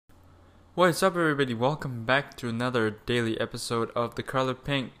What's up, everybody? Welcome back to another daily episode of The Color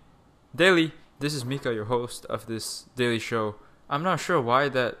Pink Daily. This is Mika, your host of this daily show. I'm not sure why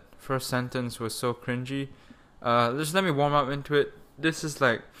that first sentence was so cringy. Just let me warm up into it. This is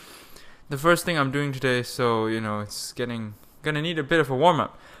like the first thing I'm doing today, so it's gonna need a bit of a warm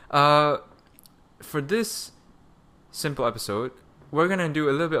up. For this simple episode, we're gonna do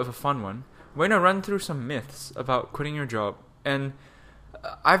a little bit of a fun one. We're gonna run through some myths about quitting your job, and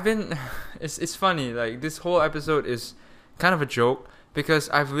it's funny, like this whole episode is kind of a joke because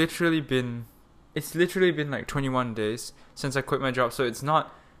it's literally been like 21 days since I quit my job, so it's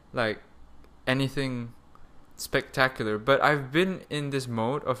not like anything spectacular, but I've been in this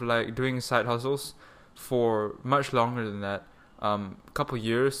mode of like doing side hustles for much longer than that, couple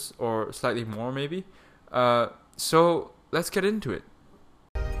years or slightly more maybe, so let's get into it.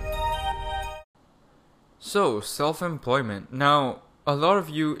 So, self-employment. Now, a lot of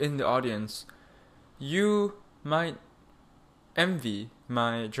you in the audience, you might envy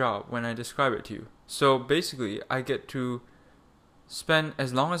my job when I describe it to you. So basically, I get to spend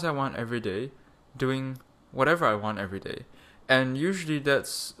as long as I want every day doing whatever I want every day. And usually that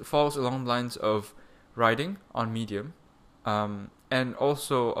falls along the lines of writing on Medium, and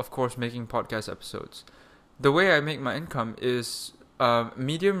also, of course, making podcast episodes. The way I make my income is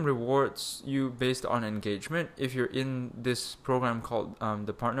Medium rewards you based on engagement if you're in this program called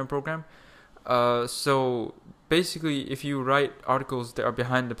the Partner Program. So basically, if you write articles that are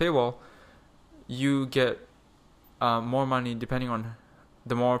behind the paywall, you get more money depending on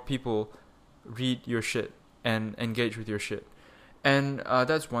the more people read your shit and engage with your shit. And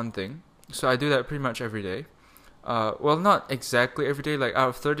that's one thing. So I do that pretty much every day. Well, not exactly every day. Like out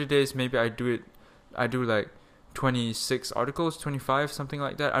of 30 days, maybe I do like 26 articles, 25, something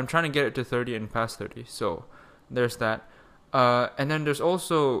like that. I'm trying to get it to 30 and past 30, so there's that. And then there's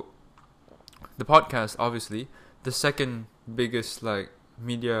also the podcast, obviously, the second biggest like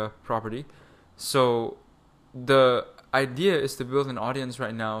media property. So the idea is to build an audience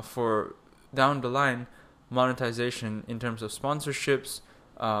right now for down the line monetization in terms of sponsorships,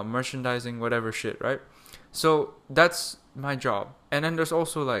 merchandising, whatever shit, right? So that's my job. And then there's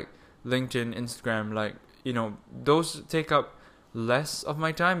also like LinkedIn, Instagram, like those take up less of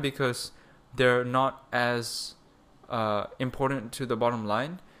my time because they're not as important to the bottom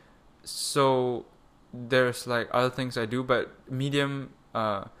line. So there's like other things I do, but Medium,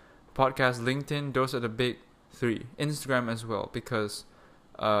 podcast, LinkedIn, those are the big three. Instagram as well, because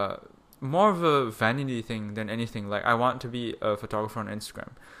more of a vanity thing than anything. Like I want to be a photographer on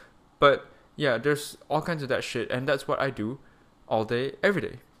Instagram. But yeah, there's all kinds of that shit, and that's what I do all day, every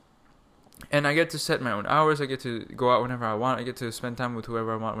day. And I get to set my own hours. I get to go out whenever I want. I get to spend time with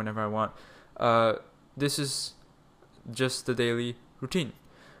whoever I want whenever I want. This is just the daily routine.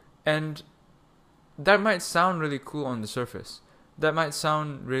 And that might sound really cool on the surface. That might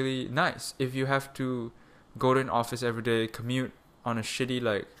sound really nice if you have to go to an office every day, commute on a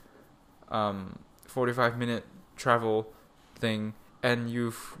shitty 45-minute travel thing, and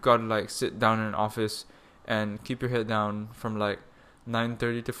you've got to like sit down in an office and keep your head down from like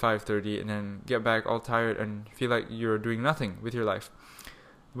 9:30 to 5:30 and then get back all tired and feel like you're doing nothing with your life,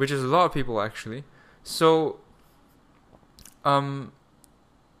 which is a lot of people actually. So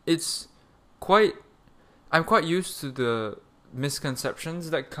it's I'm quite used to the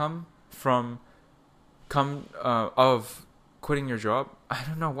misconceptions that come of quitting your job. I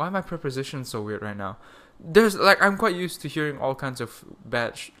don't know why my preposition's so weird right now. I'm quite used to hearing all kinds of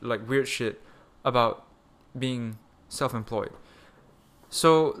weird shit about being self-employed.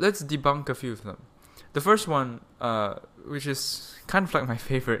 So let's debunk a few of them. The first one, which is kind of like my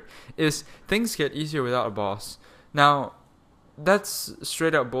favorite, is things get easier without a boss. Now, that's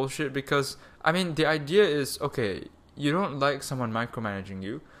straight up bullshit because, the idea is, okay, you don't like someone micromanaging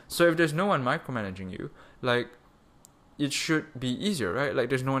you. So if there's no one micromanaging you, it should be easier, right? Like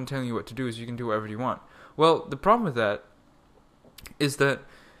there's no one telling you what to do, so you can do whatever you want. Well, the problem with that is that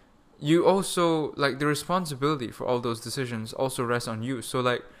you also, the responsibility for all those decisions also rests on you.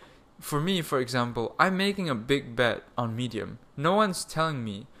 So, for me, for example, I'm making a big bet on Medium. No one's telling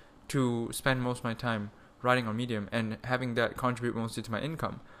me to spend most of my time writing on Medium and having that contribute mostly to my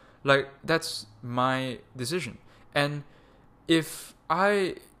income. That's my decision. And if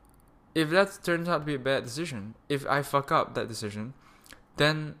that turns out to be a bad decision, if I fuck up that decision,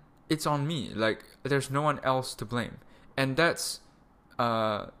 then it's on me. There's no one else to blame. And that's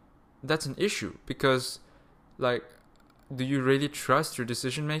an issue because do you really trust your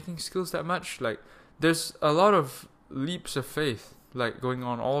decision making skills that much? There's a lot of leaps of faith going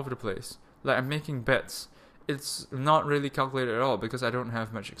on all over the place. I'm making bets it's not really calculated at all because I don't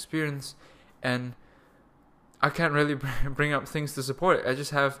have much experience, and I can't really bring up things to support it. I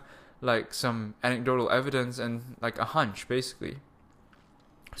just have like some anecdotal evidence and like a hunch, basically.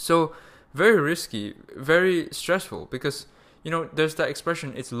 So very risky, very stressful, because there's that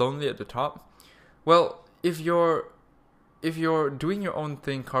expression, it's lonely at the top. Well, if you're doing your own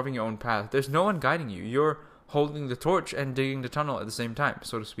thing, carving your own path, there's no one guiding you. You're holding the torch and digging the tunnel at the same time,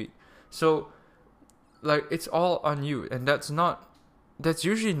 so to speak. So like it's all on you, and that's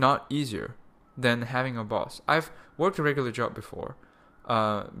usually not easier than having a boss. I've worked a regular job before.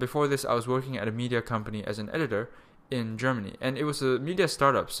 Before this, I was working at a media company as an editor in Germany, and it was a media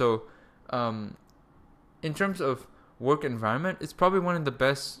startup. So in terms of work environment, it's probably one of the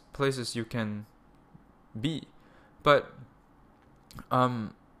best places you can be. But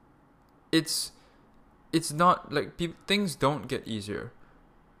it's not like things don't get easier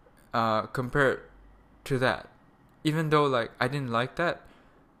compared to that. Even though like I didn't like that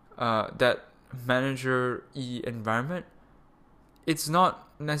manager-y environment, it's not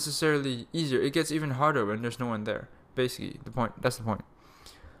necessarily easier. It gets even harder when there's no one there. Basically, that's the point.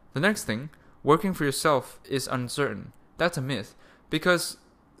 The next thing, working for yourself is uncertain. That's a myth, because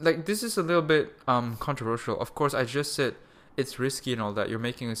like this is a little bit controversial. Of course, I just said it's risky and all that. You're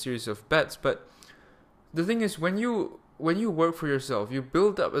making a series of bets, but the thing is, when you work for yourself, you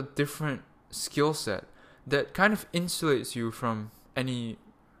build up a different skill set that kind of insulates you from any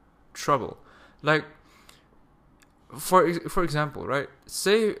trouble. Like for example, right?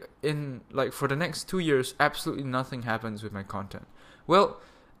 Say in like for the next 2 years, absolutely nothing happens with my content. Well,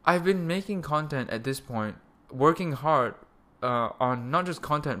 I've been making content at this point, working hard on not just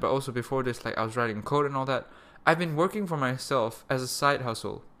content, but also before this, like I was writing code and all that. I've been working for myself as a side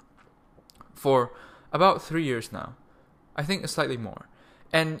hustle for about 3 years now. I think slightly more.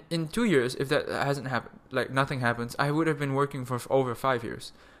 And in 2 years, if that hasn't happened, like nothing happens, I would have been working for over 5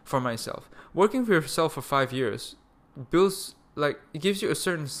 years for myself. Working for yourself for 5 years builds, like, it gives you a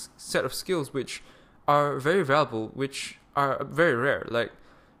certain set of skills which are very valuable, which are very rare. Like,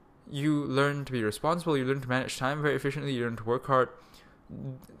 you learn to be responsible, you learn to manage time very efficiently, you learn to work hard.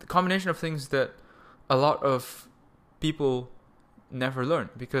 The combination of things that a lot of people never learn,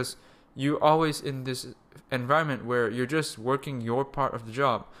 because you're always in this environment where you're just working your part of the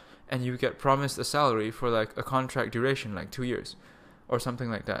job and you get promised a salary for like a contract duration, like 2 years or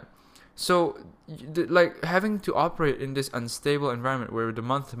something like that. So like having to operate in this unstable environment where the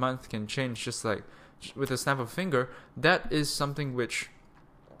month to month can change just like with a snap of a finger, that is something which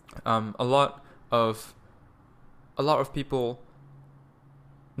a lot of people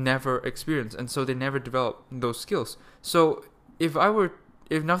never experience, and so they never develop those skills. So if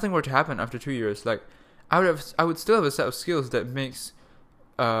nothing were to happen after 2 years, like I would still have a set of skills that makes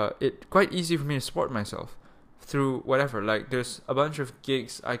it quite easy for me to support myself through whatever. Like there's a bunch of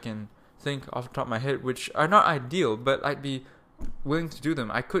gigs I can think off the top of my head which are not ideal, but I'd be willing to do them.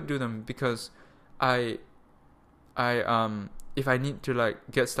 I could do them because I if I need to like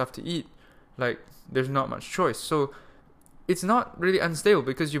get stuff to eat, like there's not much choice. So it's not really unstable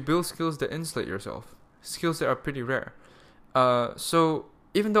because you build skills that insulate yourself, skills that are pretty rare. So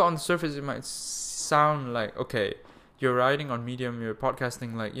even though on the surface it might sound like, okay, you're writing on Medium, you're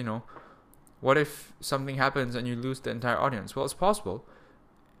podcasting, like, what if something happens and you lose the entire audience? Well, it's possible,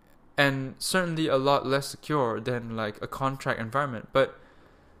 and certainly a lot less secure than like a contract environment, but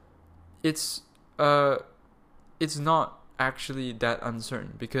it's not actually that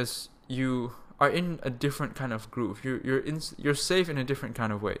uncertain because you are in a different kind of groove. You're safe in a different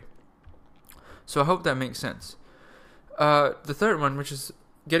kind of way. So I hope that makes sense. The third one, which is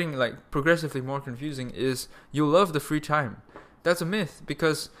getting like progressively more confusing, is you love the free time. That's a myth,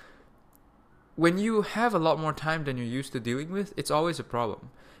 because when you have a lot more time than you're used to dealing with, it's always a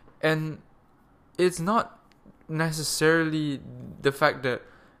problem. And it's not necessarily the fact that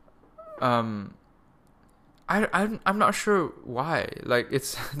I'm not sure why like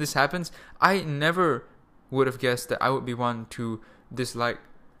this happens. I never would have guessed that I would be one to dislike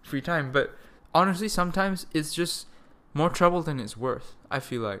free time, but honestly sometimes it's just more trouble than it's worth, I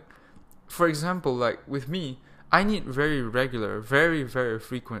feel like. For example, like with me, I need very regular, very, very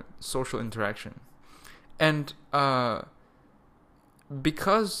frequent social interaction. And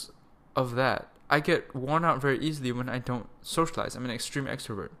because of that, I get worn out very easily when I don't socialize. I'm an extreme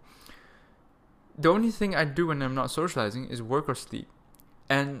extrovert. The only thing I do when I'm not socializing is work or sleep.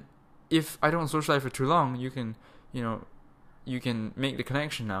 And if I don't socialize for too long, you can make the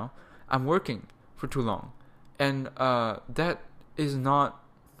connection now. I'm working for too long. And that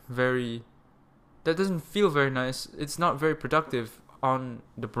doesn't feel very nice. It's not very productive on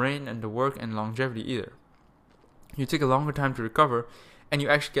the brain and the work and longevity either. you take a longer time to recover, and you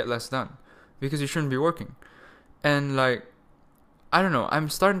actually get less done because you shouldn't be working. And like, I don't know, I'm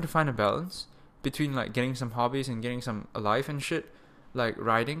starting to find a balance between like getting some hobbies and getting some life and shit, like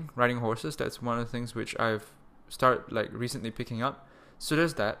riding horses. That's one of the things which I've started like recently picking up. So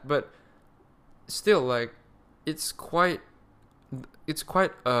there's that, but still, like, it's quite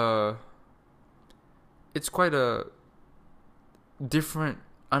a different,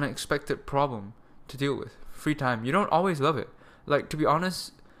 unexpected problem to deal with. Free time, you don't always love it. Like, to be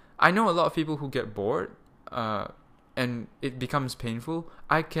honest, I know a lot of people who get bored, and it becomes painful.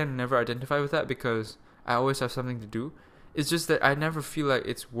 I can never identify with that because I always have something to do. It's just that I never feel like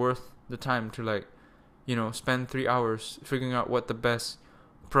it's worth the time to, like, spend 3 hours figuring out what the best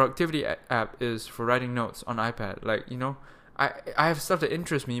productivity app is for writing notes on iPad. Like, I have stuff that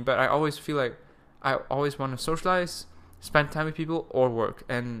interests me, but I always feel like I always want to socialize, spend time with people, or work.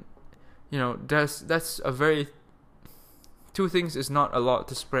 And that's a very, two things is not a lot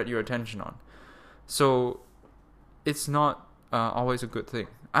to spread your attention on. So it's not always a good thing.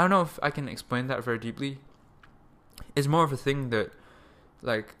 I don't know if I can explain that very deeply. It's more of a thing that,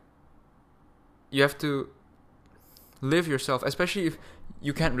 like, you have to live yourself, especially if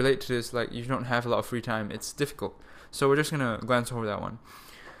you can't relate to this, like, you don't have a lot of free time. It's difficult. So we're just gonna glance over that one.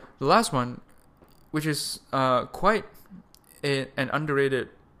 The last one, which is quite an underrated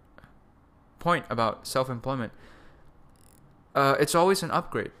point about self-employment, it's always an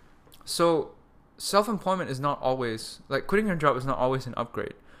upgrade. So self-employment is not always, like, quitting your job is not always an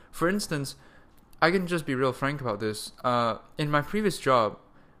upgrade. For instance, I can just be real frank about this. In my previous job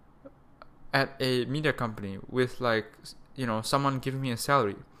at a media company with, like, someone giving me a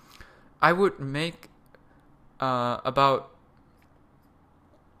salary, I would make about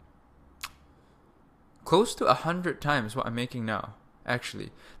close to 100 times what I'm making now,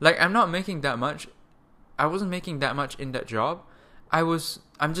 actually. Like, I'm not making that much. I wasn't making that much in that job.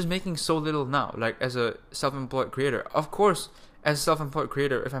 I'm just making so little now, like, as a self-employed creator. Of course, as a self-employed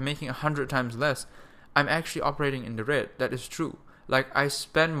creator, if I'm making 100 times less, I'm actually operating in the red. That is true. Like, I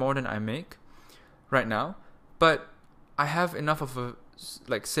spend more than I make right now, but I have enough of a,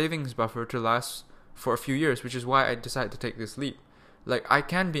 like, savings buffer to last for a few years, which is why I decided to take this leap. Like, I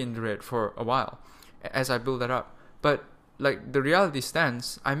can be in the red for a while as I build that up, but, like, the reality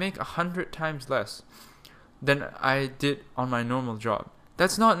stands, I make 100 times less than I did on my normal job.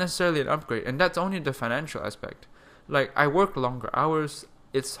 That's not necessarily an upgrade, and that's only the financial aspect. Like, I work longer hours,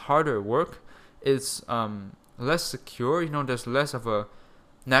 it's harder work, it's less secure, there's less of a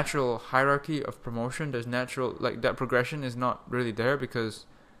natural hierarchy of promotion. There's natural, like, that progression is not really there because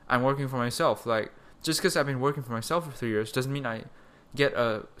I'm working for myself. Like, just because I've been working for myself for 3 years doesn't mean I get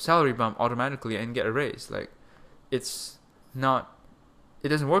a salary bump automatically and get a raise. Like, it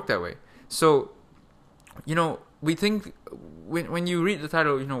doesn't work that way. So, we think when you read the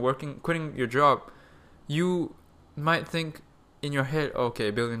title, quitting your job, you might think in your head,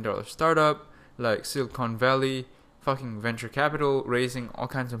 okay, $1 billion startup, like Silicon Valley, fucking venture capital, raising all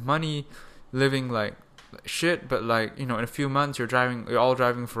kinds of money, living like shit, but, like, in a few months you're all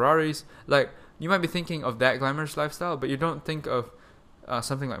driving Ferraris. Like, you might be thinking of that glamorous lifestyle, but you don't think of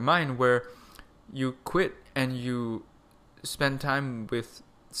something like mine, where you quit and you spend time with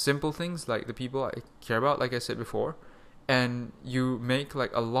simple things, like the people I care about, like I said before, and you make,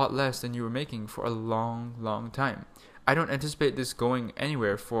 like, a lot less than you were making for a long, long time. I don't anticipate this going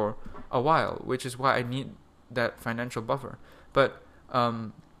anywhere for a while, which is why I need that financial buffer. But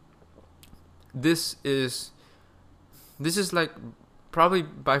this is like probably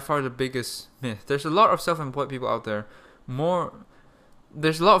by far the biggest myth. There's a lot of self-employed people out there.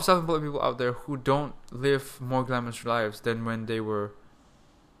 There's a lot of self-employed people out there who don't live more glamorous lives than when they were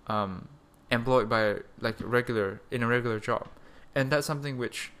employed by, like, in a regular job, and that's something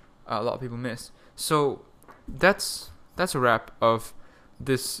which a lot of people miss. So that's a wrap of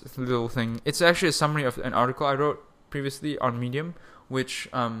this little thing. It's actually a summary of an article I wrote previously on Medium, which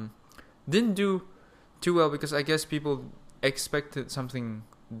didn't do too well because I guess people expected something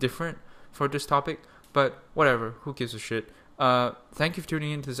different for this topic, but whatever, who gives a shit. Thank you for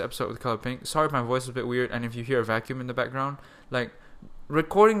tuning into this episode with Color Pink. Sorry if my voice is a bit weird, and if you hear a vacuum in the background, like,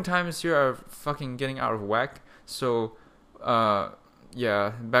 recording times here are fucking getting out of whack. So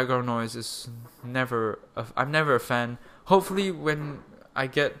yeah, background noise is I'm never a fan. Hopefully when I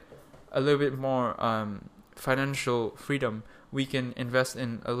get a little bit more financial freedom, we can invest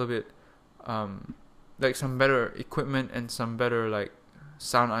in a little bit like some better equipment and some better, like,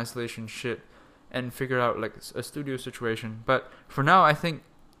 sound isolation shit, and figure out, like, a studio situation. But for now, I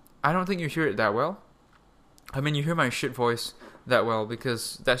don't think you hear it that well. I mean, you hear my shit voice that well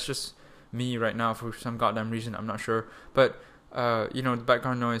because that's just me right now for some goddamn reason. I'm not sure, but the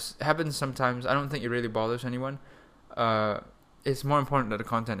background noise happens sometimes. I don't think it really bothers anyone. It's more important that the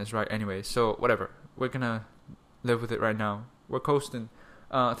content is right anyway. So whatever, we're gonna live with it right now. We're coasting.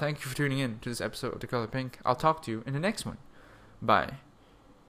 Thank you for tuning in to this episode of The Color Pink. I'll talk to you in the next one. Bye.